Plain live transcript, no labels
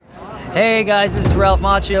Hey guys, this is Ralph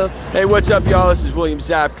Macchio. Hey, what's up, y'all? This is William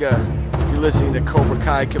Zabka. You're listening to Cobra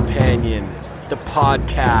Kai Companion, the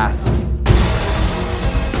podcast.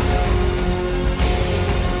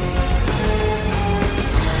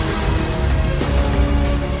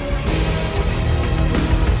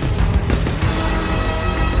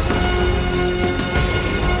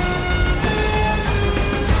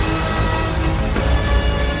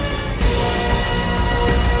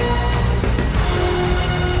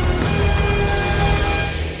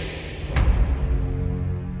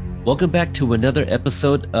 Welcome back to another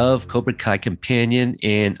episode of Cobra Kai Companion,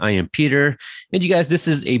 and I am Peter. And you guys, this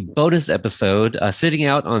is a bonus episode. Sitting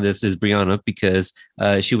out on this is Brianna because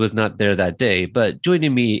she was not there that day. But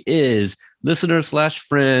joining me is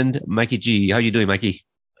listener/friend Mikey G. How are you doing, Mikey?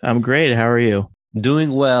 I'm great. How are you?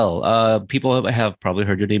 Doing well. People have probably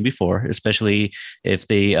heard your name before, especially if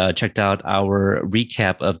they checked out our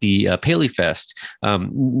recap of the Paley Fest.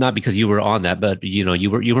 Not because you were on that, but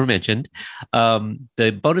you were mentioned.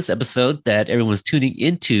 The bonus episode that everyone's tuning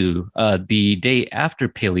into the day after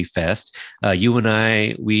Paley Fest. You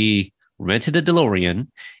and we rented a DeLorean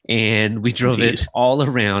and we drove it all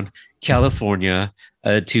around California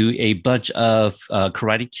to a bunch of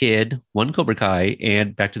Karate Kid, one Cobra Kai,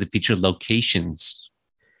 and Back to the Future locations.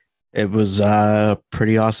 It was a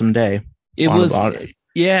pretty awesome day.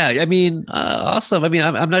 Yeah. I mean, awesome. I mean,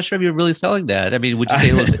 I'm not sure if you're really selling that. I mean, would you say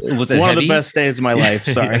it was one heavy? of the best days of my life?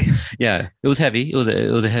 Sorry. Yeah, it was heavy. It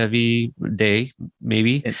was a heavy day,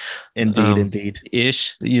 maybe. Indeed.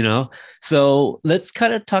 Ish. So let's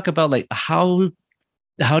kind of talk about like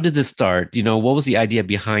how did this start? What was the idea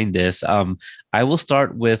behind this? I will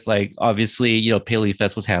start with like, obviously, Paley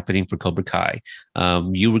Fest was happening for Cobra Kai.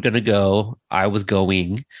 You were going to go, I was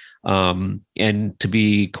going. And to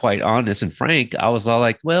be quite honest and frank, I was all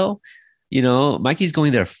like, well, Mikey's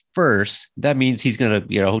going there first. That means he's going to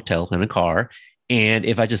get a hotel and a car. And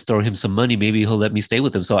if I just throw him some money, maybe he'll let me stay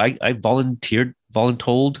with him. So I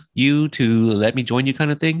voluntold you to let me join you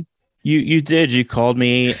kind of thing. You did. You called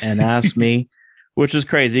me and asked me. Which is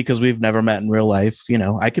crazy because we've never met in real life.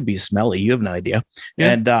 I could be smelly. You have no idea.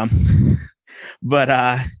 Yeah. And,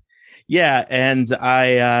 yeah. And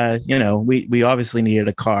I, we obviously needed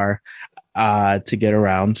a car to get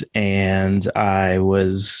around. And I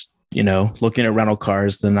was, looking at rental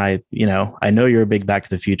cars. Then I know you're a big Back to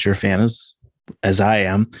the Future fan as I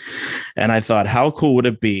am. And I thought, how cool would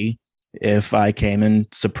it be if I came and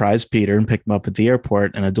surprised Peter and picked him up at the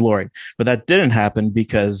airport in a DeLorean? But that didn't happen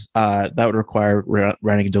because that would require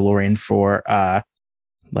renting a DeLorean for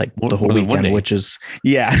the whole weekend, which is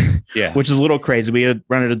which is a little crazy. We had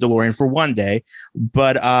rented a DeLorean for one day,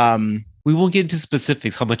 but we won't get into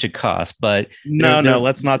specifics how much it costs, but no,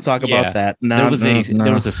 let's not talk about that. There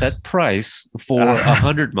was a set price for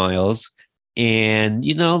 100 miles. And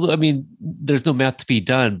I mean, there's no math to be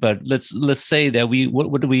done, but let's say that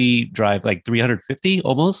what do we drive, like 350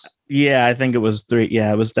 almost? Yeah, I think it was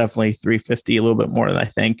it was definitely 350, a little bit more than I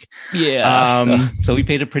think. Yeah. So we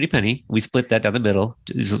paid a pretty penny. We split that down the middle.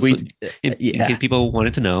 In case people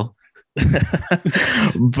wanted to know.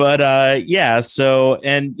 But so,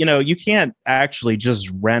 and you can't actually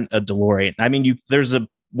just rent a DeLorean. I mean, there's a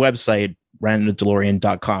website,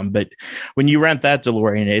 rentadelorean.com, but when you rent that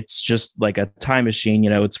DeLorean, it's just like a time machine.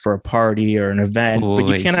 It's for a party or an event, but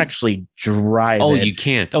you can't actually drive it. You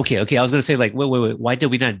can't. Okay. I was going to say, like, wait, why did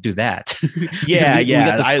we not do that?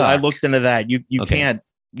 I looked into that. You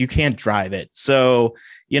can't drive it. So,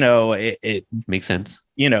 it makes sense.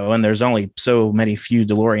 And there's only so many few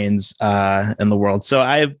DeLoreans in the world. So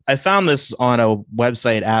I found this on a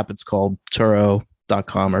website app. It's called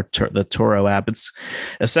Turo.com or the Turo app. It's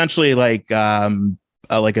essentially like an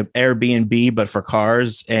Airbnb, but for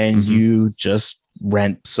cars, and you just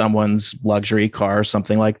rent someone's luxury car or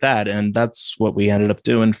something like that. And that's what we ended up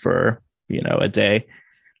doing for, a day.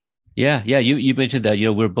 Yeah. You mentioned that,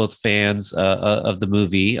 we're both fans of the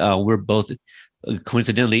movie. We're both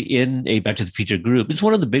coincidentally in a Back to the Future group. It's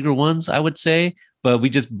one of the bigger ones, I would say, but we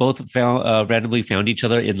just both randomly found each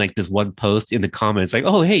other in like this one post in the comments, like,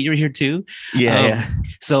 oh, hey, you're here too. Yeah.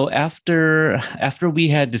 So after we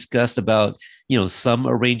had discussed about, some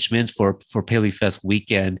arrangements for Paley Fest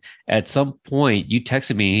weekend, at some point you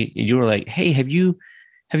texted me and you were like, hey, have you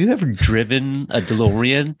ever driven a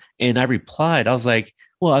DeLorean? And I replied, I was like,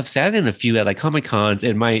 well, I've sat in a few at like Comic Cons,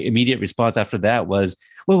 and my immediate response after that was,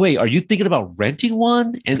 wait, are you thinking about renting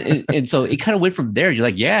one? And so it kind of went from there. You're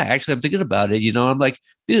like, yeah, actually, I'm thinking about it. I'm like,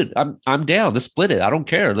 dude, I'm down. Let's split it. I don't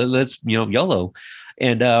care. Let's YOLO.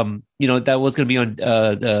 And that was going to be on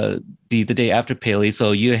the day after Paley.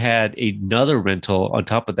 So you had another rental on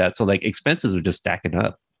top of that. So like expenses are just stacking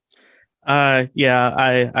up.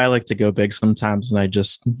 Yeah, I like to go big sometimes, and I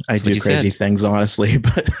That's what do you crazy said. things, honestly.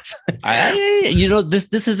 But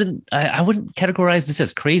This isn't. I wouldn't categorize this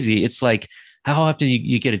as crazy. It's like how often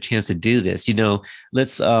you get a chance to do this.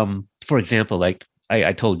 Let's for example, like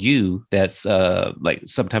I told you that's like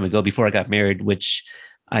some time ago before I got married, which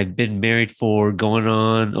I've been married for going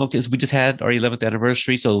on. Okay, so we just had our 11th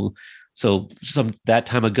anniversary, so some that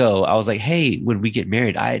time ago, I was like, "Hey, when we get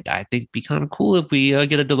married, I think it'd be kind of cool if we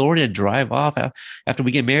get a DeLorean and drive off after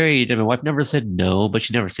we get married." And my wife never said no, but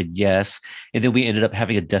she never said yes. And then we ended up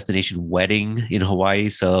having a destination wedding in Hawaii,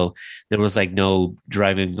 so there was like no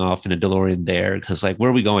driving off in a DeLorean there because like where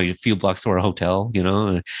are we going? A few blocks to our hotel.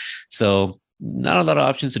 So not a lot of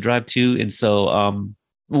options to drive to, and so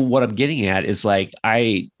what I'm getting at is like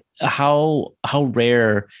how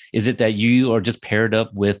rare is it that you are just paired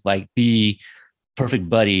up with like the perfect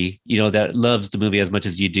buddy, that loves the movie as much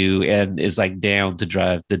as you do and is like down to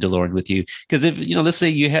drive the DeLorean with you? Because if let's say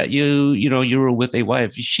you were with a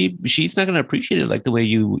wife, she's not going to appreciate it like the way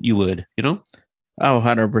you would. Oh,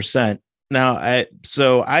 100%. Now, I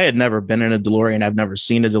had never been in a DeLorean. I've never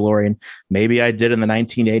seen a DeLorean. Maybe I did in the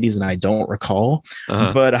 1980s and I don't recall.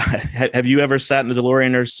 Uh-huh. But have you ever sat in a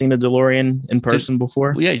DeLorean or seen a DeLorean in person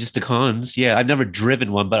before? Well, yeah, just the cons. Yeah, I've never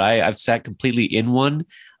driven one, but I've sat completely in one.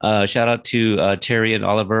 Shout out to Terry and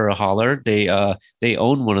Oliver Holler. They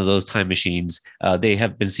own one of those time machines. They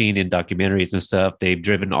have been seen in documentaries and stuff. They've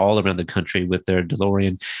driven all around the country with their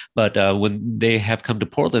DeLorean. But when they have come to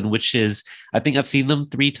Portland, which is, I think I've seen them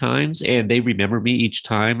 3 times, and they remember me each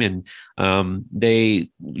time, and they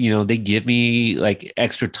give me like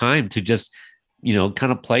extra time to just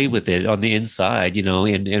kind of play with it on the inside,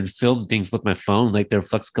 and film things with my phone, like their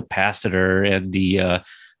flux capacitor and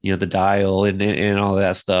the dial and all of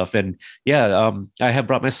that stuff. And yeah, I have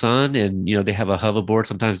brought my son, and they have a hoverboard.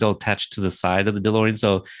 Sometimes they'll attach to the side of the DeLorean.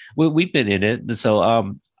 So we've been in it.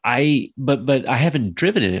 So but I haven't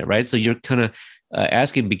driven in it, right? So you're kind of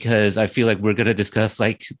asking because I feel like we're going to discuss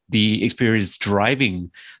like the experience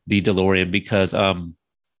driving the DeLorean because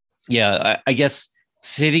yeah, I guess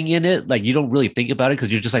sitting in it, like you don't really think about it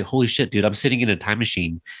because you're just like, holy shit, dude, I'm sitting in a time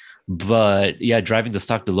machine. But yeah, driving the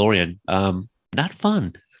stock DeLorean, not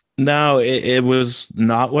fun. No, it was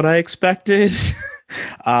not what I expected.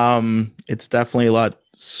 It's definitely a lot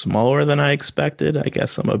smaller than I expected. I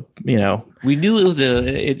guess We knew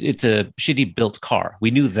it's a shitty built car.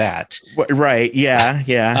 We knew that. Right. Yeah.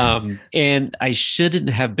 Yeah. And I shouldn't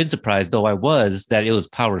have been surprised, though I was, that it was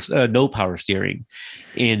no power steering.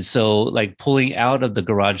 And so like pulling out of the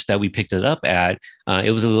garage that we picked it up at,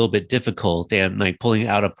 it was a little bit difficult. And like pulling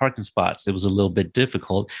out of parking spots, it was a little bit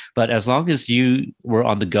difficult. But as long as you were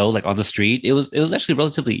on the go, like on the street, it was actually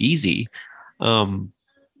relatively easy.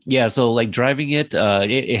 Yeah, so like driving it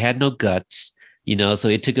had no guts, so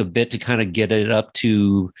it took a bit to kind of get it up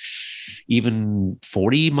to even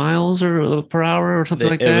 40 miles or per hour or something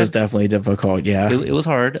like that. It was definitely difficult. Yeah. It was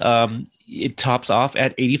hard. It tops off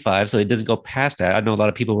at 85, so it doesn't go past that. I know a lot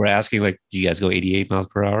of people were asking, like, do you guys go 88 miles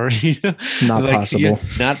per hour? Not like, possible. Yeah,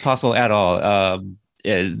 not possible at all.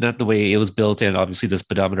 Not the way it was built, and obviously the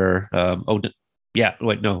speedometer.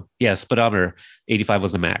 Speedometer 85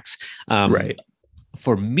 was the max. Right.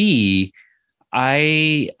 For me,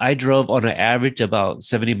 I drove on an average about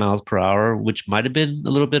 70 miles per hour, which might have been a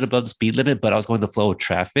little bit above the speed limit, but I was going the flow of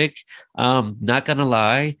traffic. Not gonna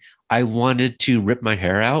lie, I wanted to rip my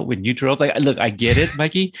hair out when you drove. Like, look, I get it,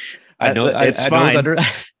 Mikey. I know it's I fine.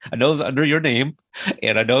 I know it's under your name,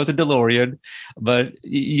 and I know it's a DeLorean, but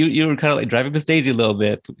you were kind of like driving Miss Daisy a little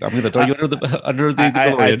bit. I'm going to throw you under the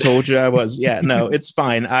DeLorean. I told you I was. Yeah, no, it's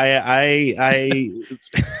fine.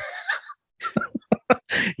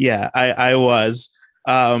 Yeah, I was.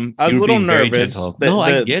 I was a little nervous.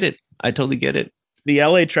 I get it. I totally get it. The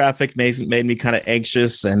LA traffic made me kind of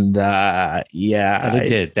anxious, and yeah,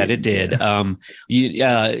 it did.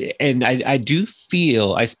 And I do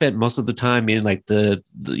feel I spent most of the time in like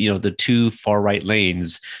the two far right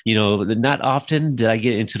lanes. Not often did I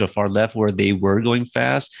get into the far left where they were going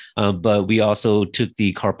fast, but we also took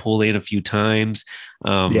the carpool lane a few times.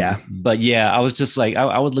 But yeah, I was just like,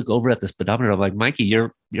 I would look over at the speedometer. I'm like, Mikey,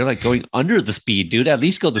 you're like going under the speed, dude. At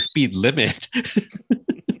least go the speed limit.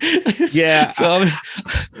 Yeah. So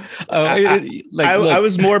I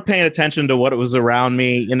was more paying attention to what was around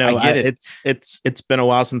me. I get it. It's been a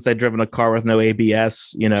while since I've driven a car with no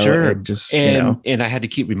ABS. Sure. It just and I had to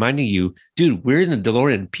keep reminding you, dude, we're in a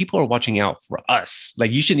DeLorean. People are watching out for us. Like,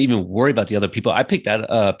 you shouldn't even worry about the other people. I picked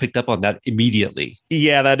up on that immediately.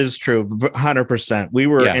 Yeah, that is true. 100%. We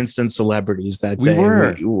were instant celebrities that day. We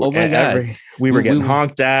were. Oh my God. We were getting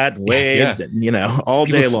honked at and waved, Yeah. and all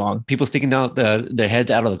day long. People sticking out their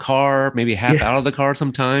heads out of the car, maybe half out of the car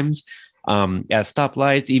sometimes. At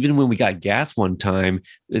stoplights, even when we got gas one time,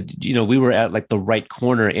 we were at like the right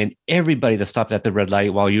corner, and everybody that stopped at the red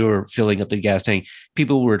light while you were filling up the gas tank,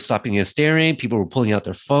 people were stopping and staring. People were pulling out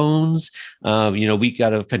their phones. We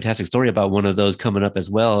got a fantastic story about one of those coming up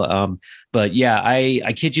as well. But yeah,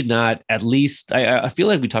 I kid you not, at least I feel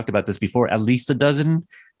like we talked about this before, at least a dozen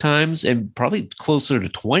times, and probably closer to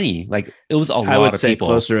 20. Like it was a lot of people. I would say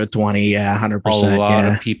closer to 20. Yeah, 100%. A lot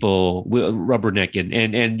of people rubbernecking,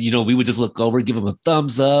 and we would just look over, give them a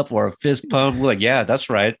thumbs up or a fist pump. We're like, yeah, that's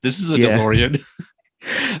right. This is a DeLorean.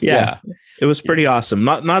 Yeah. It was pretty awesome.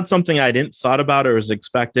 Not something I didn't thought about or was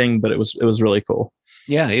expecting, but it was really cool.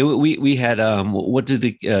 Yeah, we had what do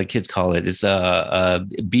the kids call it? It's BDE,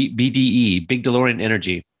 Big DeLorean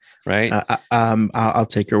Energy. Right. I'll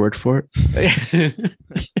take your word for it.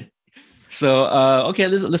 So, okay,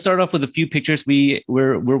 let's start off with a few pictures.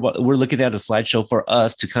 We're looking at a slideshow for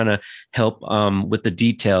us to kind of help with the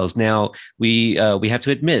details. Now, we have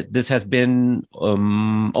to admit this has been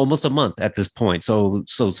almost a month at this point. So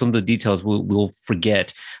some of the details we'll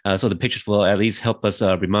forget. So the pictures will at least help us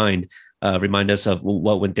remind us of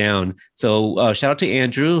what went down. So shout out to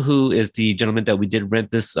Andrew, who is the gentleman that we did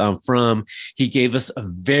rent this from. He gave us a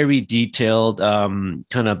very detailed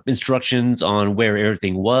kind of instructions on where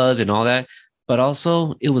everything was and all that. But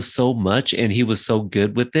also it was so much, and he was so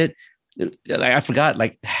good with it. I forgot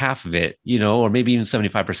like half of it, or maybe even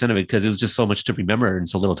 75% of it, because it was just so much to remember in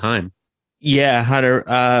so little time. Yeah,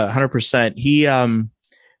 100%. He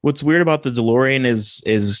what's weird about the DeLorean is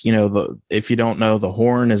if you don't know, the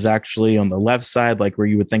horn is actually on the left side, like where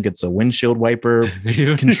you would think it's a windshield wiper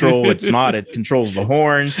control. It's not. It controls the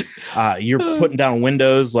horn. You're putting down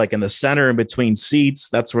windows like in the center in between seats.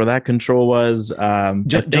 That's where that control was. John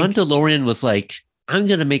DeLorean was like, I'm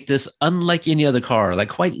going to make this unlike any other car, like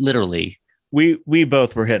quite literally. We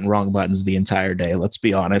both were hitting wrong buttons the entire day. Let's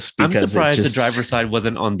be honest. I'm surprised the driver's side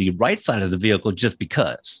wasn't on the right side of the vehicle just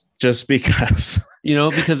because. Because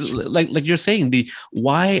like you're saying,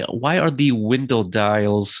 why are the window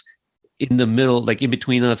dials in the middle, like in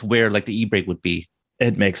between us, where like the e-brake would be?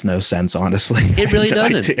 It makes no sense, honestly. It really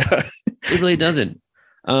doesn't. It really doesn't.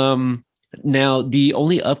 Now, the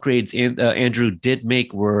only upgrades Andrew did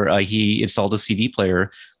make were he installed a CD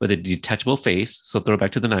player with a detachable face, so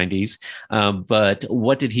throwback to the 90s. But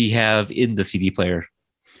what did he have in the CD player?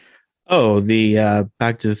 Oh, the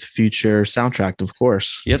Back to the Future soundtrack, of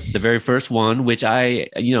course. Yep, the very first one, which I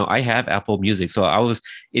have Apple Music, so I was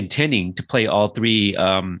intending to play all three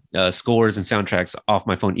scores and soundtracks off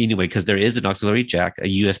my phone anyway, because there is an auxiliary jack,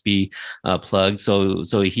 a USB plug. So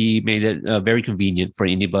he made it very convenient for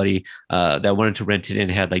anybody that wanted to rent it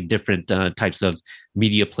and had like different types of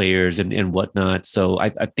media players and whatnot. So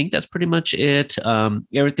I think that's pretty much it.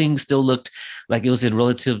 Everything still looked like it was in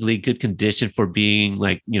relatively good condition for being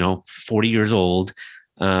 40 years old.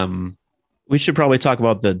 We should probably talk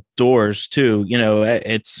about the doors too.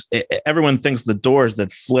 Everyone thinks the doors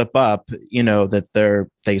that flip up, that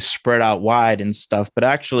they spread out wide and stuff, but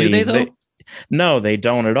actually do they though? No, they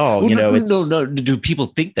don't at all. No. Do people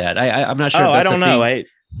think that? I'm not sure. Oh, I don't know.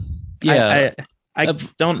 I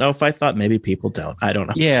don't know if I thought maybe people don't. I don't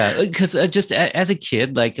know. Yeah, because just as a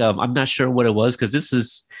kid, I'm not sure what it was, because this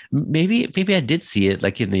is maybe I did see it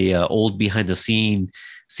like in the old behind the scenes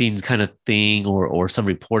kind of thing or some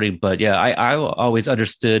reporting. But yeah, I always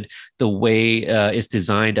understood the way it's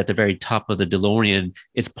designed at the very top of the DeLorean.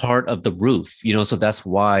 It's part of the roof, so that's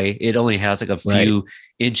why it only has like a few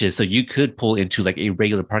inches. So you could pull into like a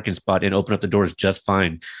regular parking spot and open up the doors just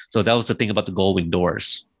fine. So that was the thing about the Gullwing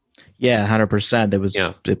doors. Yeah, 100%.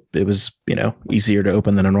 It was easier to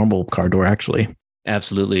open than a normal car door, actually.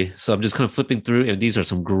 Absolutely. So I'm just kind of flipping through, and these are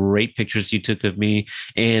some great pictures you took of me.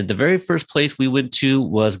 And the very first place we went to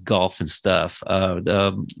was Golf and Stuff.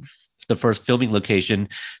 The first filming location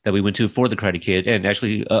that we went to for the Karate Kid, and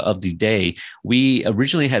actually of the day. We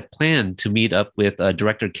originally had planned to meet up with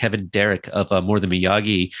director Kevin Derrick of More Than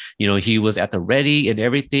Miyagi. He was at the ready and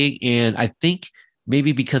everything, and I think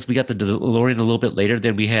maybe because we got the DeLorean a little bit later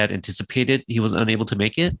than we had anticipated, he was unable to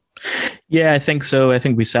make it. Yeah, I think so. I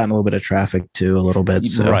think we sat in a little bit of traffic too, a little bit.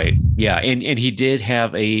 So. Right. Yeah. And he did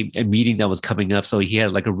have a meeting that was coming up. So he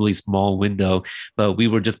had like a really small window, but we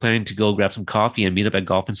were just planning to go grab some coffee and meet up at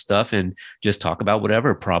Golf and Stuff and just talk about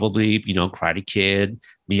whatever, probably, Karate Kid,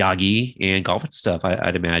 Miyagi, and Golf and Stuff,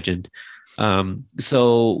 I'd imagined.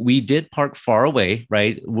 So we did park far away,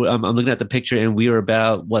 right? I'm looking at the picture, and we were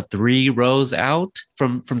about 3 rows out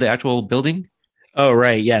from the actual building. Oh,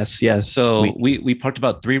 right. Yes. So we parked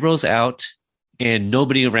about 3 rows out, and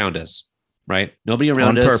nobody around us. right? Nobody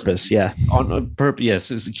around On us. purpose, yeah. On purpose,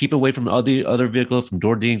 yes. Is keep away from other vehicles, from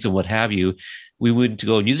door dings and what have you. We went to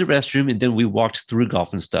go and use the restroom, and then we walked through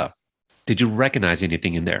golf and stuff. Did you recognize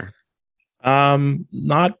anything in there?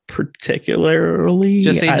 Not particularly.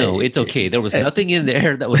 Just say no. It's okay. There was nothing in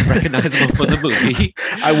there that was recognizable from the movie.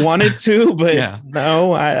 I wanted to, but Yeah.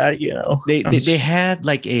 no, I you know, They had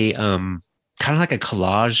like a kind of like a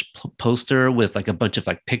collage poster with like a bunch of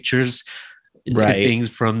like pictures and Right. things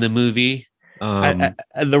from the movie.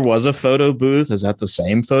 There was a photo booth. Is that the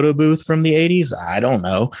same photo booth from the 80s? I don't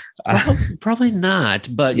know. Probably not,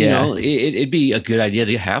 but Yeah. you know, it'd be a good idea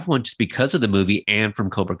to have one just because of the movie and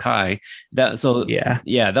from Cobra Kai.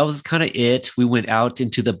 Yeah, that was kind of it. We went out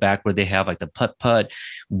into the back where they have like the putt.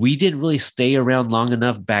 We didn't really stay around long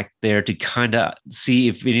enough back there to kind of see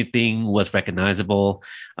if anything was recognizable.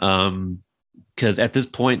 Because at this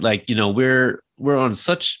point, like, you know, we're on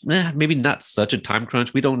such maybe not such a time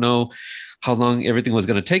crunch. We don't know how long everything was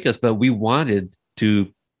going to take us, but we wanted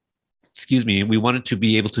to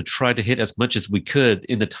be able to try to hit as much as we could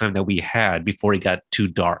in the time that we had before it got too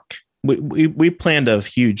dark. We planned a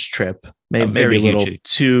huge trip, maybe very a little huge.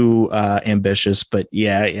 too ambitious, but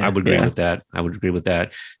yeah, I would agree with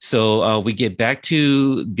that. So we get back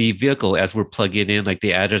to the vehicle as we're plugging in like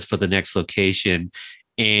the address for the next location.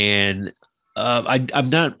 And I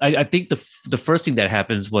think the first thing that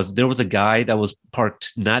happens was there was a guy that was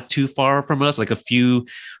parked not too far from us, like a few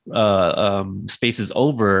spaces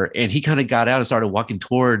over, and he kind of got out and started walking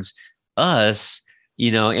towards us,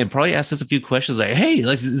 you know, and probably asked us a few questions like, "Hey,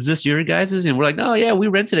 like, is this your guys's?" And we're like, "No, yeah, we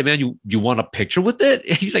rented it, man. You want a picture with it?"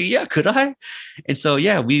 And he's like, "Yeah, could I?" And so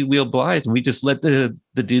yeah, we obliged, and we just let the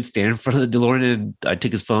dude stand in front of the DeLorean, and I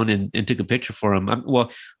took his phone and took a picture for him.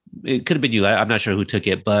 Well, it could have been you. I'm not sure who took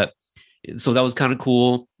it, but. So that was kind of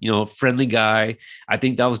cool, you know, friendly guy. I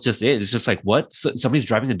think that was just it. It's just like, what? Somebody's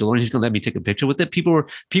driving a DeLorean. He's going to let me take a picture with it.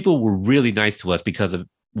 People were really nice to us because of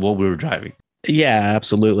what we were driving. Yeah,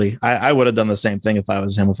 absolutely. I would have done the same thing if I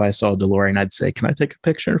was him. If I saw a DeLorean, I'd say, "Can I take a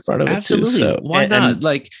picture in front of it too?" So why not?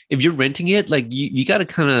 Like, if you're renting it, like you got to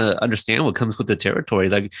kind of understand what comes with the territory.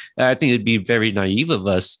 Like, I think it'd be very naive of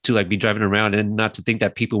us to like be driving around and not to think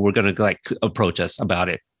that people were going to like approach us about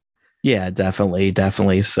it. Yeah, definitely.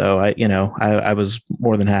 So I was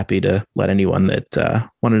more than happy to let anyone that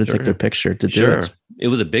wanted to take their picture to do it. It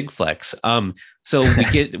was a big flex. So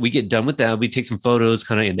we get done with that. We take some photos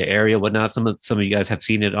kind of in the area, whatnot. Some of you guys have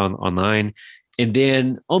seen it online. And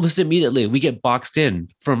then almost immediately we get boxed in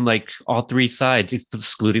from like all three sides,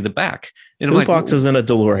 excluding the back. And I'm Who like, boxes in a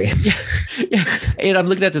DeLorean? yeah. And I'm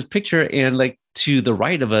looking at this picture, and like to the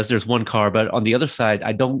right of us, there's one car, but on the other side,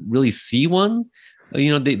 I don't really see one. You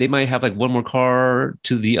know, they might have like one more car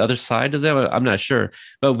to the other side of them. I'm not sure,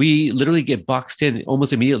 but we literally get boxed in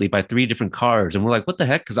almost immediately by three different cars. And we're like, what the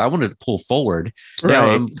heck? Because I wanted to pull forward. Right.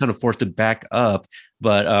 Now I'm kind of forced to back up.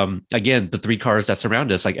 But again, the three cars that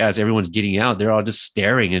surround us, like as everyone's getting out, they're all just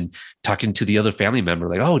staring and talking to the other family member,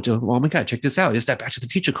 like, oh my God, check this out. It's that Back to the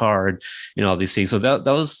Future car, and you know, all these things. So that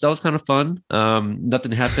was kind of fun.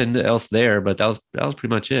 Nothing happened else there, but that was pretty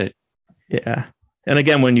much it. Yeah. And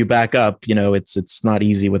again, when you back up, you know, it's not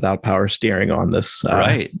easy without power steering on this.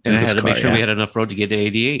 Right. And I had to make sure we we had enough road to get to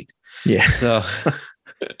 88. Yeah. So,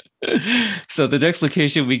 so the next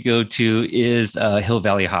location we go to is Hill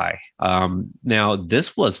Valley High. Now,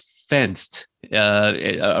 this was fenced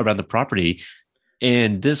around the property.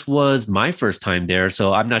 And this was my first time there.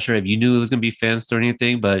 So I'm not sure if you knew it was going to be fenced or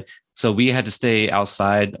anything, but so we had to stay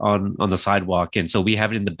outside on the sidewalk. And so we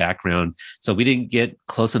have it in the background. So we didn't get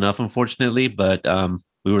close enough, unfortunately, but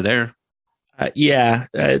we were there. I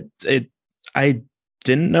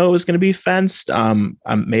didn't know it was going to be fenced.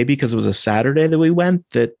 Maybe because it was a Saturday that we went,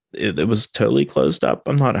 that it was totally closed up.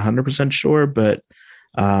 I'm not 100% sure, but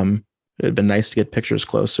it'd been nice to get pictures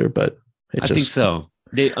closer, but I think so.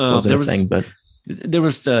 Wasn't a thing, but there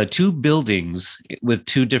was two buildings with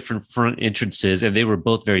two different front entrances, and they were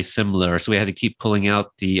both very similar. So we had to keep pulling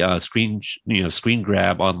out the screen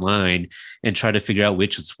grab online and try to figure out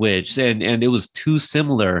which was which. And it was too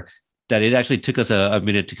similar that it actually took us a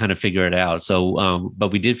minute to kind of figure it out. So,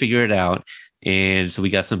 but we did figure it out. And so we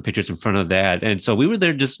got some pictures in front of that. And so we were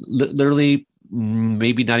there just literally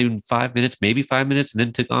maybe not even 5 minutes, maybe 5 minutes, and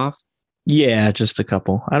then took off. Yeah, just a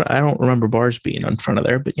couple. I don't remember bars being in front of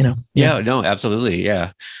there, but you know. Yeah, no, absolutely.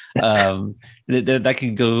 Yeah. That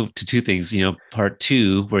can go to two things, you know, part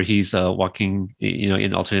two, where he's walking, you know,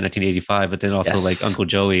 in alternate 1985, but then also like Uncle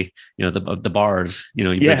Joey, you know, the bars, you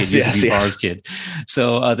know, you break it, used to be bars kid.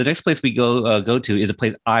 So the next place we go to is a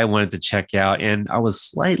place I wanted to check out, and I was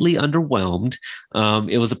slightly underwhelmed.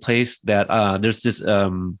 It was a place that there's this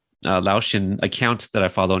Laotian account that I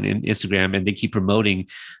follow on Instagram, and they keep promoting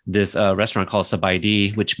this restaurant called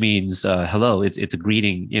Sabaidi, which means hello. It's a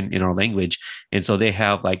greeting in our language, and so they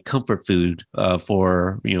have like comfort food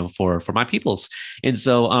for for my peoples. And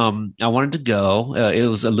so I wanted to go. It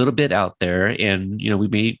was a little bit out there, and we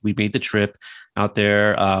made the trip out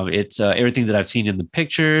there. It's everything that I've seen in the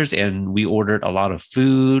pictures, and we ordered a lot of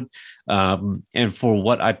food. And for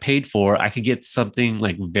what I paid for, I could get something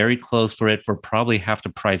like very close for it for probably half the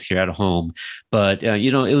price here at home. But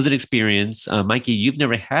it was an experience. Mikey, you've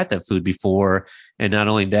never had that food before, and not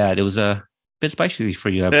only that, it was a bit spicy for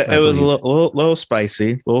you. It was a little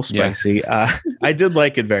spicy, Yeah. I did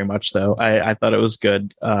like it very much, though. I thought it was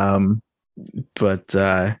good. But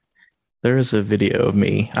there is a video of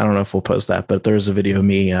me. I don't know if we'll post that, but there's a video of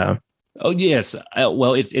me. Oh yes,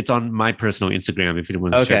 well it's on my personal Instagram if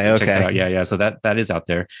anyone wants to check that out. Yeah. So that is out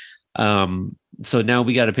there. So now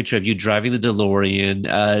we got a picture of you driving the DeLorean.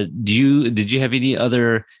 Did you have any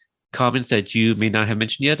other comments that you may not have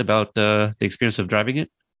mentioned yet about the experience of driving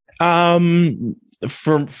it?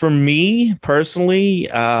 For me personally,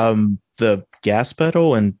 the gas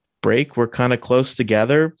pedal and brake were kind of close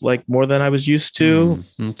together, like more than I was used to.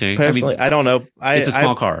 Okay, personally, I don't know. It's a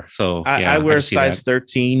small car, so I wear size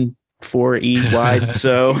 13 4E wide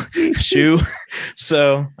shoe,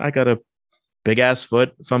 so I got a big ass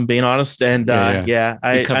foot, if I'm being honest. And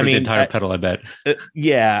I covered the entire pedal, I bet.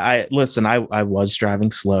 I was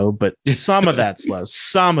driving slow, but some of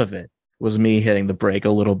it was me hitting the brake a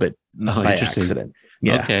little bit by accident.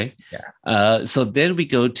 Yeah. Okay. Yeah. So then we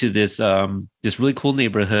go to this really cool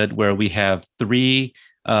neighborhood where we have three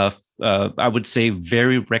I would say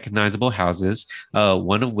very recognizable houses.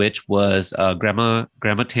 One of which was Granny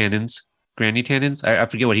Tannen's. I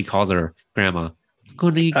forget what he calls her, Grandma.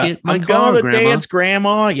 Going to get my car, going to Grandma. dance,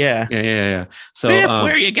 Grandma. Yeah. So Biff,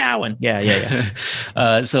 where are you going? Yeah.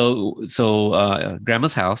 So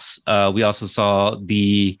Grandma's house. We also saw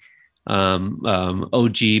the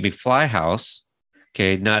OG McFly house.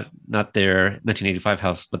 Okay, not their 1985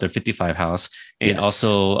 house, but their 55 house, and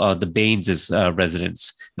also the Baines'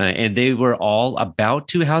 residence. And they were all about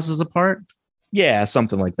 2 houses apart. Yeah,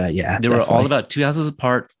 something like that. Yeah, they were all about 2 houses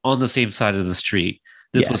apart on the same side of the street.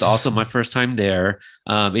 This was also my first time there.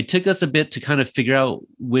 It took us a bit to kind of figure out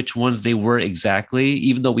which ones they were exactly,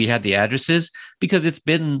 even though we had the addresses, because it's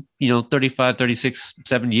been 35, 36,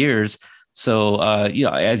 7 years. So,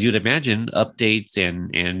 as you'd imagine, updates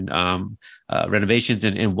and renovations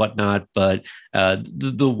and whatnot. But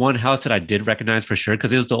the one house that I did recognize for sure,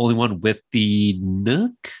 because it was the only one with the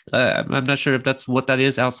nook. I'm not sure if that's what that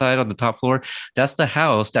is outside on the top floor. That's the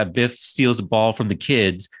house that Biff steals the ball from the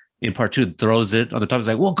kids in part 2, throws it on the top. It's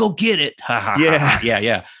like, well, go get it.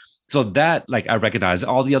 Yeah. So that, I recognize.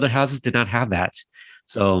 All the other houses did not have that.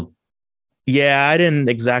 So. Yeah, I didn't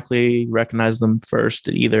exactly recognize them first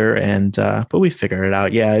either, and but we figured it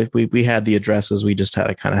out. Yeah, we had the addresses. We just had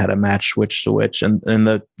to match which to which, and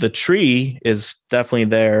the tree is definitely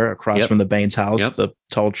there across from the Baines house, the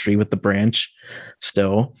tall tree with the branch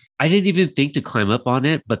still. I didn't even think to climb up on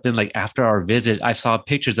it, but then after our visit, I saw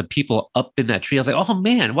pictures of people up in that tree. I was like, oh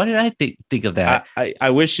man, why did I think of that?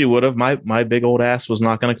 I wish you would have. My big old ass was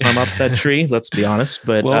not going to climb up that tree. Let's be honest,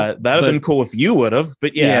 but that'd have been cool if you would have.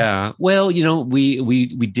 But yeah. Well,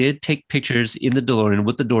 we did take pictures in the DeLorean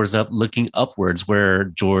with the doors up, looking upwards where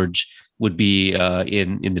George would be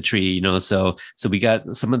in the tree, so we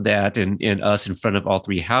got some of that and us in front of all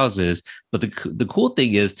 3 houses. But the cool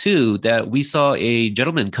thing is too that we saw a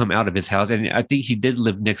gentleman come out of his house, and I think he did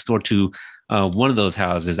live next door to one of those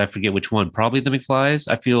houses. I forget which one, probably the McFlys.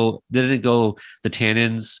 I feel, didn't it go the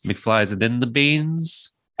Tannens, McFlys, and then the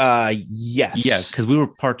Baines? Yes. Yeah, because we were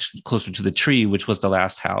parked closer to the tree, which was the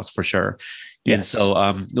last house for sure. Yes. And so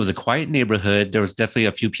it was a quiet neighborhood. There was definitely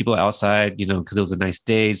a few people outside, because it was a nice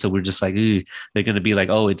day. So we're just like, they're going to be like,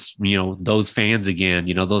 oh, it's, those fans again,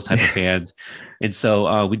 those type of fans. And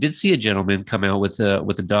so we did see a gentleman come out with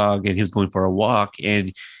a dog, and he was going for a walk,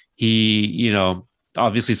 and he,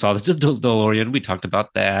 obviously saw the DeLorean. We talked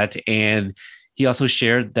about that. And he also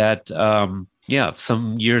shared that,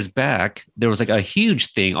 some years back, there was a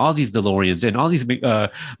huge thing. All these DeLoreans and all these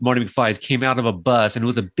Marty McFlys came out of a bus, and it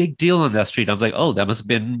was a big deal on that street. I was like, oh, that must have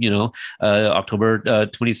been, October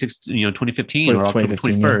 26th, 2015 or October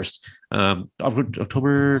 21st.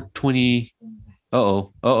 October 20.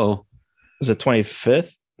 Is it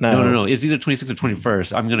 25th? No. It's either 26th or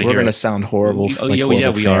 21st. I'm gonna. We're hear gonna it. sound horrible. Oh, like yeah,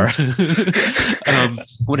 horrible we are.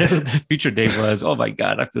 fans. Whatever the future day was. Oh my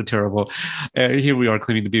God, I feel terrible. Here we are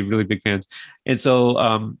claiming to be really big fans. And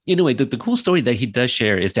so, anyway, the cool story that he does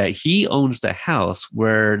share is that he owns the house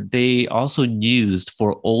where they also used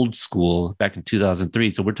for Old School back in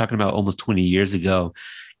 2003. So we're talking about almost 20 years ago.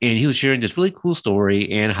 And he was sharing this really cool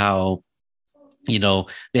story and how,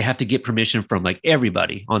 they have to get permission from like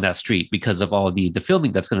everybody on that street because of all the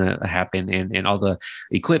filming that's going to happen and all the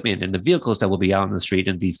equipment and the vehicles that will be out on the street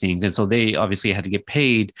and these things. And so they obviously had to get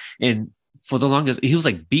paid. And for the longest, he was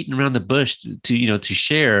like beating around the bush to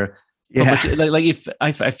share. Yeah. Like if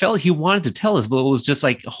I felt he wanted to tell us, but it was just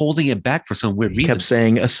like holding it back for some weird He reason. kept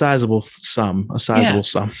saying a sizable sum.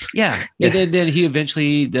 Yeah. And then he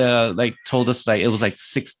eventually told us like it was like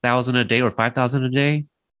 6,000 a day or 5,000 a day.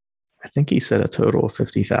 I think he said a total of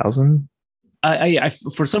 50,000. I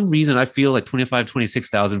for some reason I feel like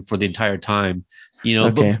 26,000 for the entire time,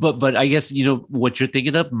 Okay. but I guess what you're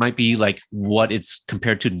thinking of might be like what it's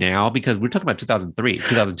compared to now, because we're talking about 2003,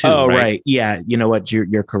 2002. Oh, right? right. Yeah. You know what?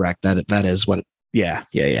 You're correct. That is what. Yeah.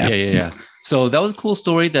 So that was a cool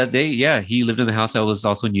story that he lived in the house that was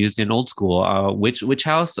also used in Old School. Which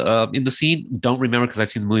house in the scene? Don't remember because I've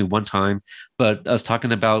seen the movie one time, but us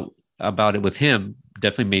talking about it with him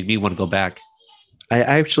definitely made me want to go back. I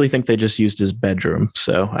actually think they just used his bedroom,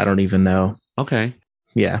 so I don't even know. Okay.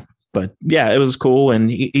 Yeah, but yeah, it was cool, and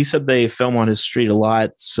he said they film on his street a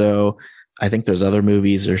lot, so I think there's other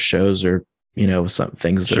movies or shows or some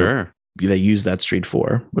things that they use that street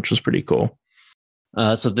for, which was pretty cool.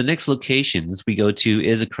 So the next locations we go to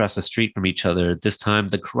is across the street from each other. This time,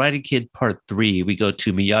 the Karate Kid Part 3. We go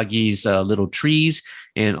to Miyagi's Little Trees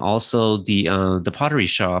and also the pottery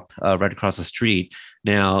shop right across the street.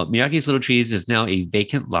 Now, Miyagi's Little Trees is now a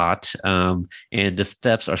vacant lot, and the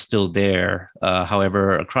steps are still there.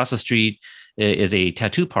 However, across the street is a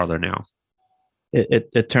tattoo parlor now.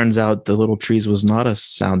 It turns out the Little Trees was not a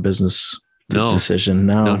sound business decision.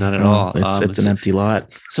 No, not at all. It's an empty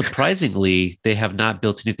lot. Surprisingly, they have not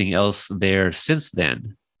built anything else there since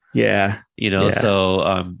then. Yeah.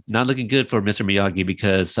 So not looking good for Mr. Miyagi,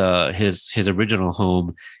 because his original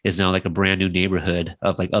home is now like a brand new neighborhood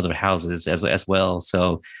of like other houses as well.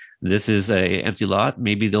 So this is a empty lot.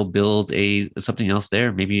 Maybe they'll build something else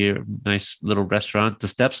there. Maybe a nice little restaurant. The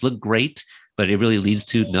steps look great, but it really leads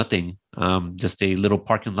to nothing. Just a little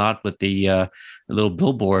parking lot with a little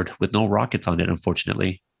billboard with no rockets on it,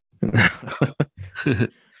 unfortunately.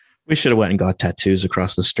 We should have went and got tattoos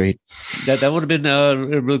across the street. That would have been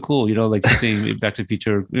really cool, like something Back to the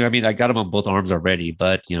Future. I mean, I got them on both arms already,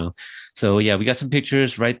 but so yeah, we got some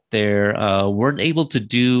pictures right there. Weren't able to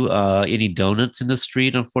do any donuts in the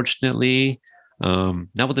street, unfortunately.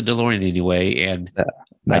 Not with the DeLorean anyway, and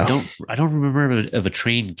no. I don't remember if a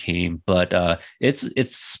train came, but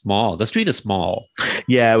it's small. The street is small.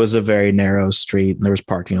 Yeah, it was a very narrow street, and there was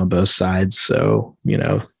parking on both sides. So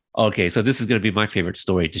Okay, so this is going to be my favorite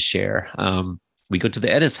story to share. We go to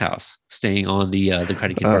the Ennis house, staying on the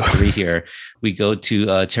Karate Kid Part 3 here. We go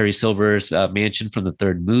to Terry Silver's mansion from the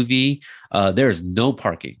third movie. There is no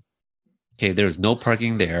parking. Okay, there is no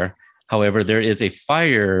parking there. However, there is a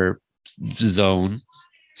fire zone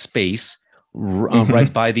space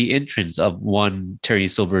right by the entrance of one Terry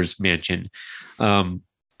Silver's mansion.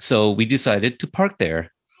 So we decided to park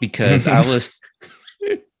there because I was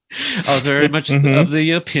very much of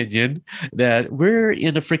the opinion that we're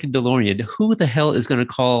in a freaking DeLorean. Who the hell is going to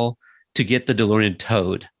call to get the DeLorean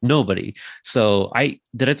towed? Nobody. So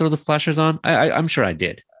did I throw the flashers on? I'm sure I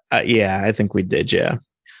did. Yeah, I think we did. Yeah.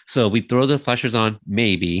 So we throw the flashers on,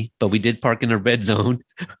 maybe, but we did park in a red zone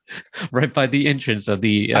right by the entrance of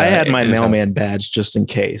the. I had my mailman badge just in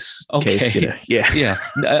case. Okay. Yeah.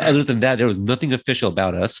 Other than that, there was nothing official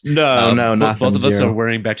about us. No, nothing. Both of us are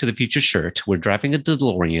wearing Back to the Future shirt. We're driving a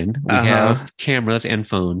DeLorean. We have cameras and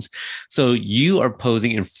phones. So you are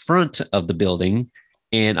posing in front of the building,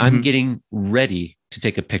 and I'm getting ready to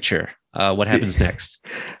take a picture. What happens next?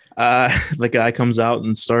 The guy comes out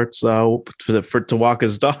and starts to walk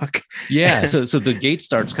his dog. Yeah, so the gate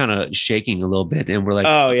starts kind of shaking a little bit, and we're like,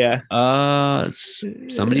 oh yeah,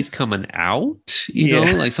 somebody's coming out,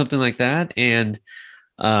 like something like that. And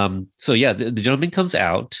so yeah, the gentleman comes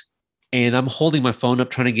out, and I'm holding my phone up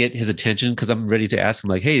trying to get his attention because I'm ready to ask him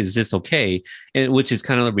like, hey, is this okay? And which is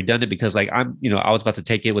kind of redundant because like I was about to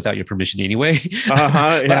take it without your permission anyway. But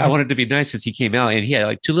I wanted to be nice since he came out, and he had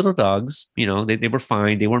like two little dogs. They were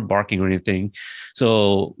fine. They weren't barking or anything.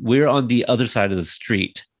 So we're on the other side of the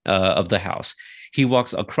street of the house. He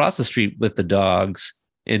walks across the street with the dogs.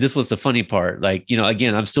 And this was the funny part. Like,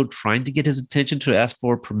 again, I'm still trying to get his attention to ask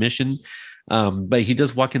for permission. But he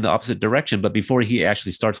does walk in the opposite direction. But before he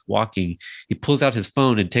actually starts walking, he pulls out his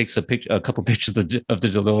phone and takes a couple pictures of the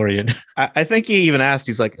DeLorean. I think he even asked,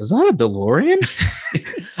 he's like, is that a DeLorean?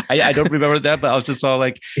 I don't remember that, but I was just all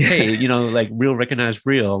like, hey, like real recognize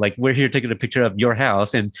real. Like we're here taking a picture of your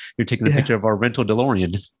house and you're taking a picture of our rental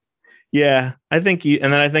DeLorean. Yeah, I think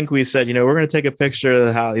and then I think we said, we're going to take a picture of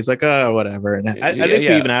the house. He's like, oh, whatever. And I think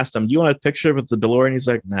we even asked him, do you want a picture with the DeLorean? He's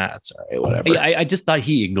like, nah, it's all right, whatever. I just thought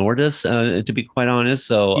he ignored us, to be quite honest.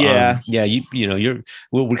 So we're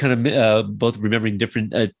kind of both remembering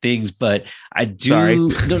different things, but I do. Sorry.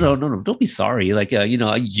 No, don't be sorry. Like,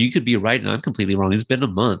 you could be right and I'm completely wrong. It's been a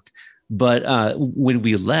month. But when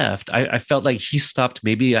we left, I felt like he stopped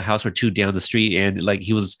maybe a house or two down the street, and like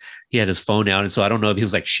he had his phone out, and so I don't know if he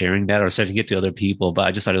was like sharing that or sending it to other people. But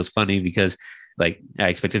I just thought it was funny because like I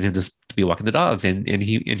expected him to be walking the dogs, and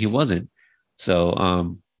he wasn't.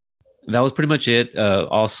 So that was pretty much it.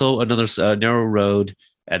 Also, another narrow road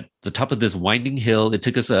at the top of this winding hill. It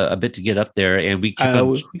took us a bit to get up there, and we kept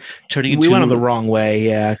on turning. We went on the wrong way.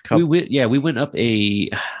 Yeah, we went up a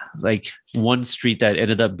like one street that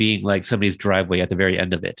ended up being like somebody's driveway at the very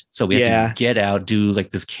end of it. So we had to get out, do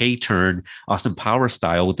like this K turn, Austin Power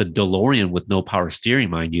style, with the DeLorean with no power steering,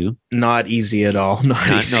 mind you. Not easy at all. Not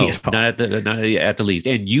at the least.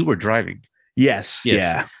 And you were driving. Yes.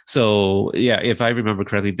 Yeah. So if I remember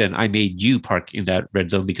correctly, then I made you park in that red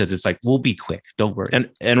zone because it's like, we'll be quick. Don't worry.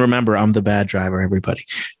 And remember, I'm the bad driver, everybody.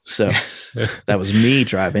 So that was me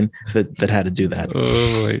driving that had to do that.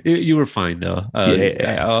 Oh, you were fine though.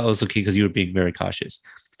 I was okay because you were being very cautious.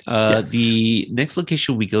 The next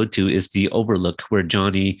location we go to is the Overlook, where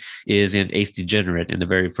Johnny is an ace degenerate in the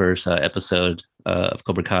very first episode of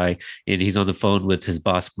Cobra Kai, and he's on the phone with his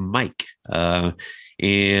boss Mike.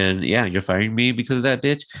 And you're firing me because of that,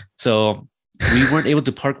 bitch. So we weren't able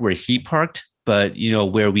to park where he parked, but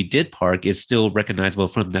where we did park is still recognizable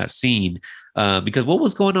from that scene. Because what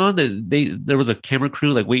was going on? There was a camera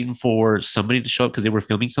crew like waiting for somebody to show up because they were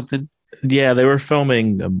filming something. Yeah, they were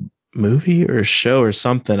filming a movie or a show or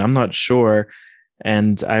something. I'm not sure.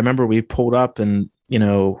 And I remember we pulled up, and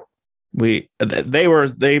I think they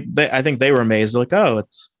were amazed. They're like, oh,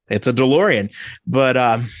 it's a DeLorean,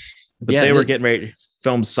 but they were getting ready to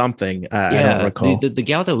film something. I don't recall. The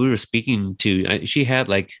gal that we were speaking to, she had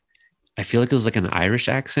like, I feel like it was like an Irish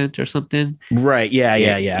accent or something. Right. Yeah.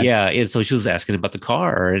 And so she was asking about the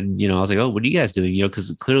car, and I was like, oh, what are you guys doing?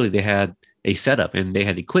 Because clearly they had a setup and they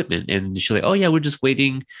had equipment, and she's like, oh yeah, we're just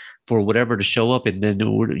waiting for whatever to show up, and then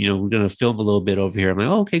we're going to film a little bit over here. I'm like,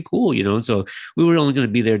 oh, okay, cool. And so we were only going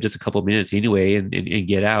to be there just a couple of minutes anyway, and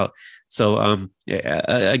get out. So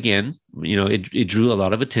again, it drew a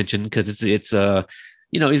lot of attention because it's the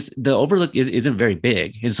Overlook isn't very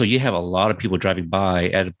big, and so you have a lot of people driving by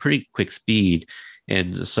at a pretty quick speed.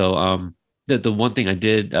 And so the one thing I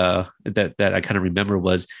did that I kind of remember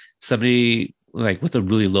was somebody like with a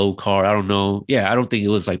really low car. I don't know. Yeah, I don't think it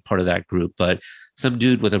was like part of that group, but some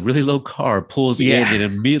dude with a really low car pulls in and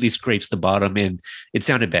immediately scrapes the bottom, and it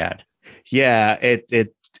sounded bad. Yeah, it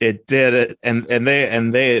did. And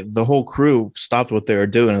they the whole crew stopped what they were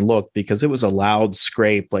doing and looked, because it was a loud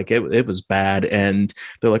scrape. Like it was bad. And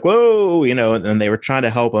they're like, whoa, and they were trying to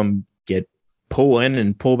help him pull in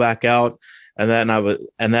and pull back out. And then I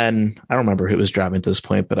don't remember who was driving at this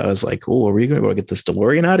point, but I was like, oh, are we going to go get this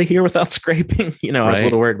DeLorean out of here without scraping? I was a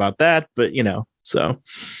little worried about that, but so.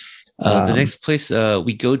 The next place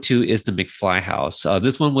we go to is the McFly house.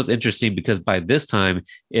 This one was interesting because by this time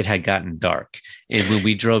it had gotten dark. And when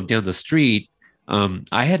we drove down the street,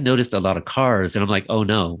 I had noticed a lot of cars, and I'm like, oh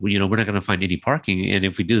no, we're not going to find any parking. And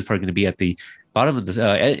if we do, it's probably going to be at the bottom of the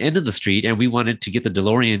end of the street. And we wanted to get the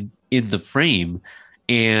DeLorean in the frame.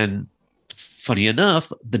 And funny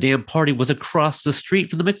enough, the damn party was across the street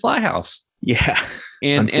from the McFly house. Yeah.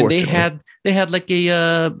 And they had like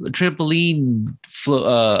a trampoline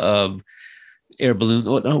air balloon.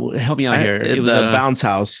 Oh, help me out here. It was a bounce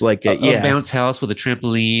house, like a bounce house with a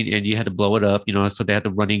trampoline, and you had to blow it up, so they had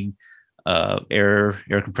the running air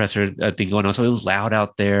compressor thing going on. So it was loud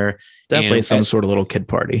out there. Definitely some sort of little kid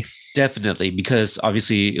party. Definitely, because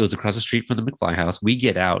obviously it was across the street from the McFly house. We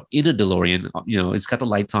get out in a DeLorean, it's got the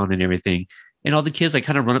lights on and everything. And all the kids like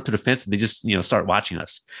kind of run up to the fence and they just, start watching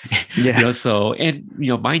us. Yeah. So, and,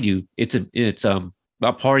 mind you, it's a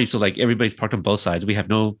party. So like everybody's parked on both sides. We have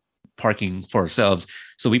no parking for ourselves.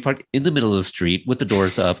 So we park in the middle of the street with the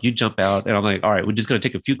doors up. You jump out, and I'm like, all right, we're just going to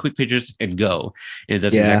take a few quick pictures and go. And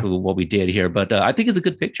that's exactly what we did here. But I think it's a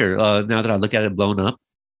good picture now that I look at it blown up.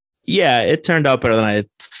 Yeah, it turned out better than I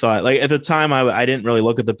thought. Like at the time, I didn't really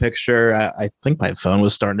look at the picture. I think my phone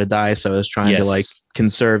was starting to die, so I was trying to like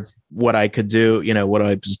conserve what I could do. What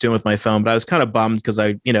I was doing with my phone. But I was kind of bummed because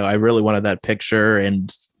I really wanted that picture,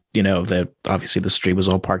 and that obviously the street was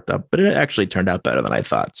all parked up. But it actually turned out better than I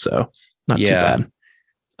thought, so not too bad.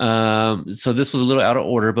 So this was a little out of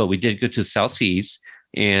order, but we did go to South Seas.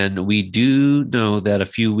 And we do know that a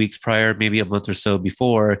few weeks prior, maybe a month or so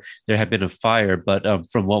before, there had been a fire. But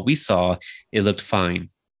from what we saw, it looked fine.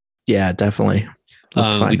 Yeah, definitely.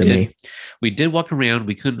 Looked fine to me. We did walk around.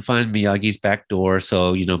 We couldn't find Miyagi's back door.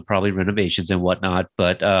 So, probably renovations and whatnot.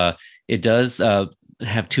 But it does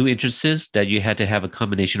have two entrances that you had to have a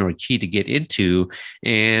combination or a key to get into.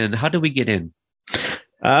 And how did we get in?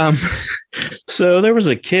 So there was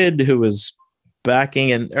a kid who was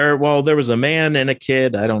backing there was a man and a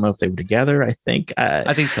kid. I don't know if they were together. I think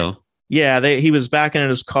so. Yeah, he was backing in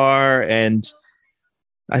his car, and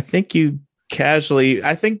I think you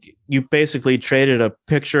basically traded a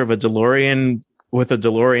picture of a DeLorean with a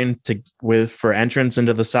DeLorean for entrance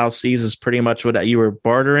into the South Seas is pretty much what you were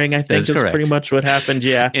bartering. I think is pretty much what happened.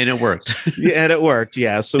 Yeah, and it worked. Yeah, and it worked.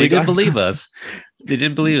 Yeah, so they didn't believe us. They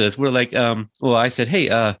didn't believe us. We're like, I said,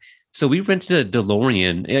 hey, so we rented a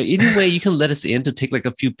DeLorean. Anyway, you can let us in to take like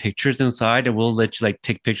a few pictures inside, and we'll let you like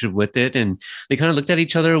take pictures with it. And they kind of looked at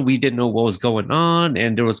each other. We didn't know what was going on,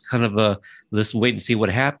 and there was kind of let's wait and see what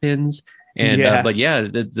happens. And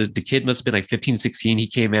the kid must have been like 15, 16. He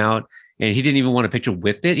came out, and he didn't even want a picture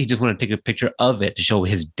with it. He just wanted to take a picture of it to show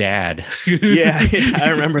his dad. yeah,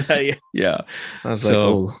 I remember that. Yeah. I was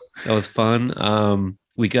so that was fun.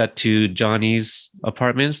 We got to Johnny's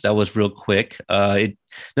apartments. That was real quick.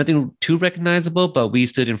 Nothing too recognizable, but we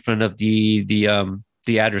stood in front of the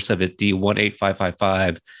address of it, the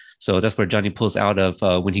 18555. So that's where Johnny pulls out of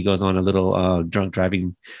when he goes on a little drunk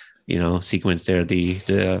driving, sequence there.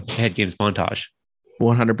 The head games montage.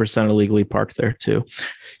 100% illegally parked there too.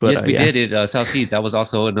 But, yes, we did it. South Seas. That was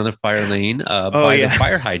also another fire lane by the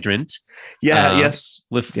fire hydrant. Yeah. Yes.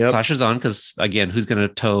 With flashes on, because again, who's going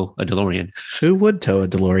to tow a DeLorean? Who would tow a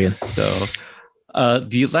DeLorean? So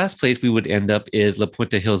the last place we would end up is La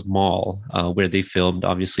Puente Hills Mall, where they filmed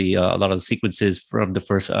obviously a lot of the sequences from the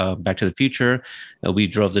first Back to the Future. We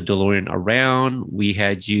drove the DeLorean around. We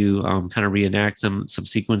had you kind of reenact some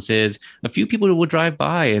sequences. A few people would drive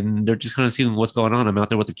by and they're just kind of seeing what's going on. I'm out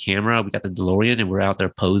there with the camera. We got the DeLorean and we're out there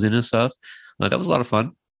posing and stuff. That was a lot of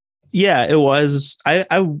fun. Yeah, it was.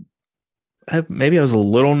 Maybe I was a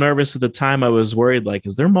little nervous at the time. I was worried, like,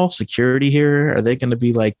 is there mall security here? Are they going to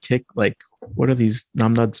be like what are these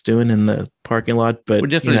numbnuts doing in the parking lot? But we're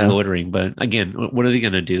definitely loitering. But again, what are they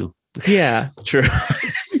going to do? Yeah, true.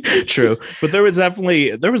 True. But there was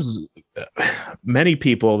many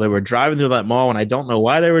people that were driving through that mall, and I don't know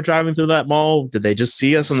why they were driving through that mall. Did they just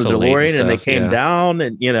see us on the DeLorean and they came down?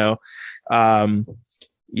 And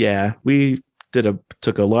we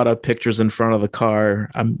took a lot of pictures in front of the car.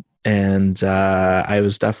 And I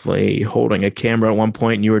was definitely holding a camera at one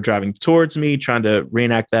point, and you were driving towards me, trying to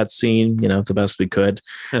reenact that scene, the best we could.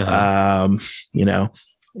 Uh-huh.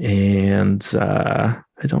 And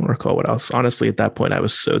I don't recall what else. Honestly, at that point, I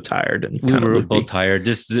was so tired, and we were both tired.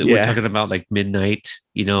 We're talking about like midnight,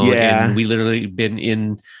 and we literally been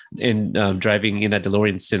in driving in that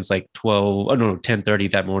DeLorean since like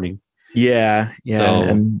 10:30 that morning. Yeah.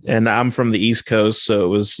 So, and I'm from the East Coast, so it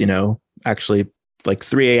was actually like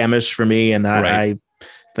 3 a.m.ish for me, and I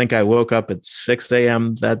think I woke up at 6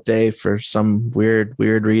 a.m. that day for some weird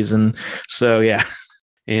reason. So yeah,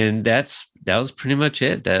 and that was pretty much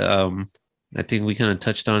it. That I think we kind of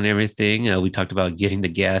touched on everything. We talked about getting the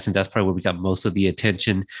gas, and that's probably where we got most of the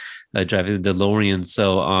attention, driving the DeLorean.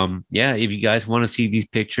 So if you guys want to see these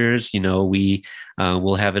pictures, we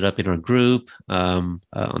will have it up in our group, on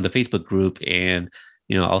the Facebook group, and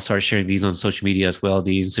I'll start sharing these on social media as well,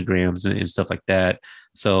 the Instagrams and stuff like that.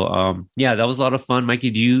 So, that was a lot of fun.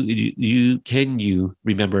 Mikey, can you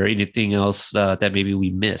remember anything else that maybe we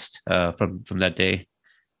missed from that day?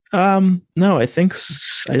 No, I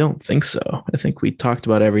don't think so. I think we talked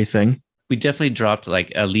about everything. We definitely dropped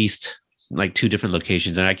like at least like 2 different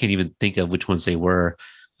locations, and I can't even think of which ones they were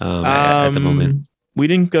at the moment. We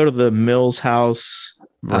didn't go to the Mills house.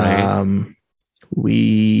 Right.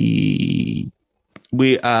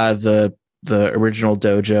 The original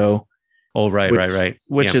dojo. Oh, right.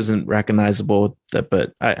 Which isn't recognizable,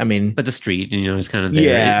 but I mean, but the street, is kind of there.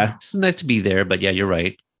 Yeah, it's nice to be there. But yeah, you're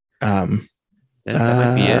right. That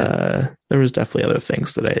might be it. There was definitely other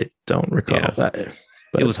things that I don't recall. But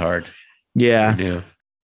it was hard. Yeah.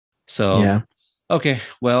 So Okay,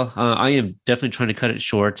 well, I am definitely trying to cut it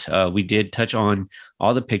short. We did touch on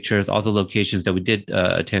all the pictures, all the locations that we did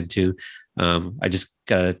attend to. I just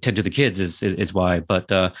gotta tend to the kids is why.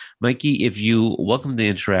 But Mikey, if you welcome the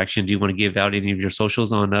interaction, do you want to give out any of your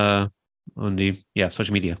socials on the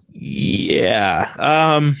social media?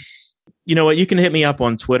 Yeah. You know what? You can hit me up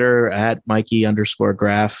on Twitter at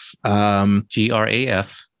Mikey_Graf.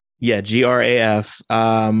 GRAF. Yeah,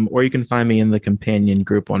 GRAF. Or you can find me in the companion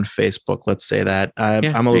group on Facebook. Let's say that.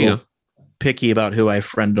 I'm a little picky about who I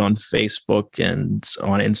friend on Facebook and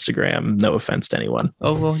on Instagram. No offense to anyone.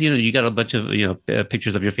 Oh, well, you got a bunch of,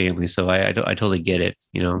 pictures of your family. So I totally get it,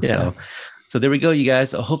 Yeah. So there we go, you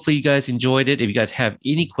guys. Hopefully you guys enjoyed it. If you guys have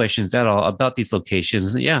any questions at all about these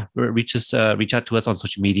locations, reach out to us on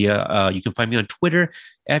social media. You can find me on Twitter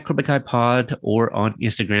at Cobra Kai Pod or on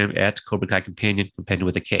Instagram at Cobra Kai Companion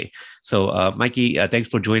with a K. So Mikey, thanks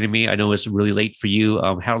for joining me. I know it's really late for you.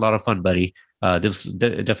 Had a lot of fun, buddy. This was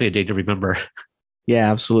definitely a day to remember.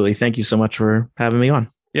 Yeah, absolutely. Thank you so much for having me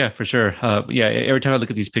on. Yeah, for sure. Every time I look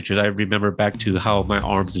at these pictures, I remember back to how my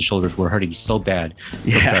arms and shoulders were hurting so bad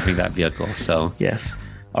driving that vehicle. So yes.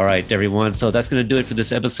 All right, everyone. So that's going to do it for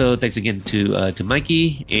this episode. Thanks again to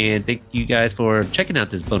Mikey, and thank you guys for checking out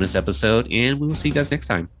this bonus episode. And we will see you guys next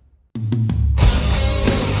time.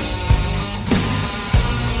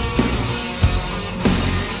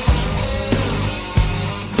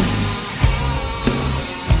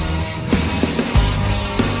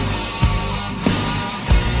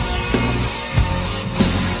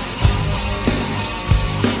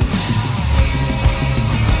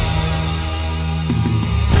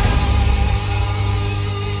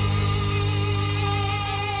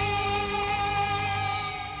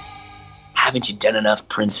 Haven't you done enough,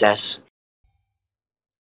 princess?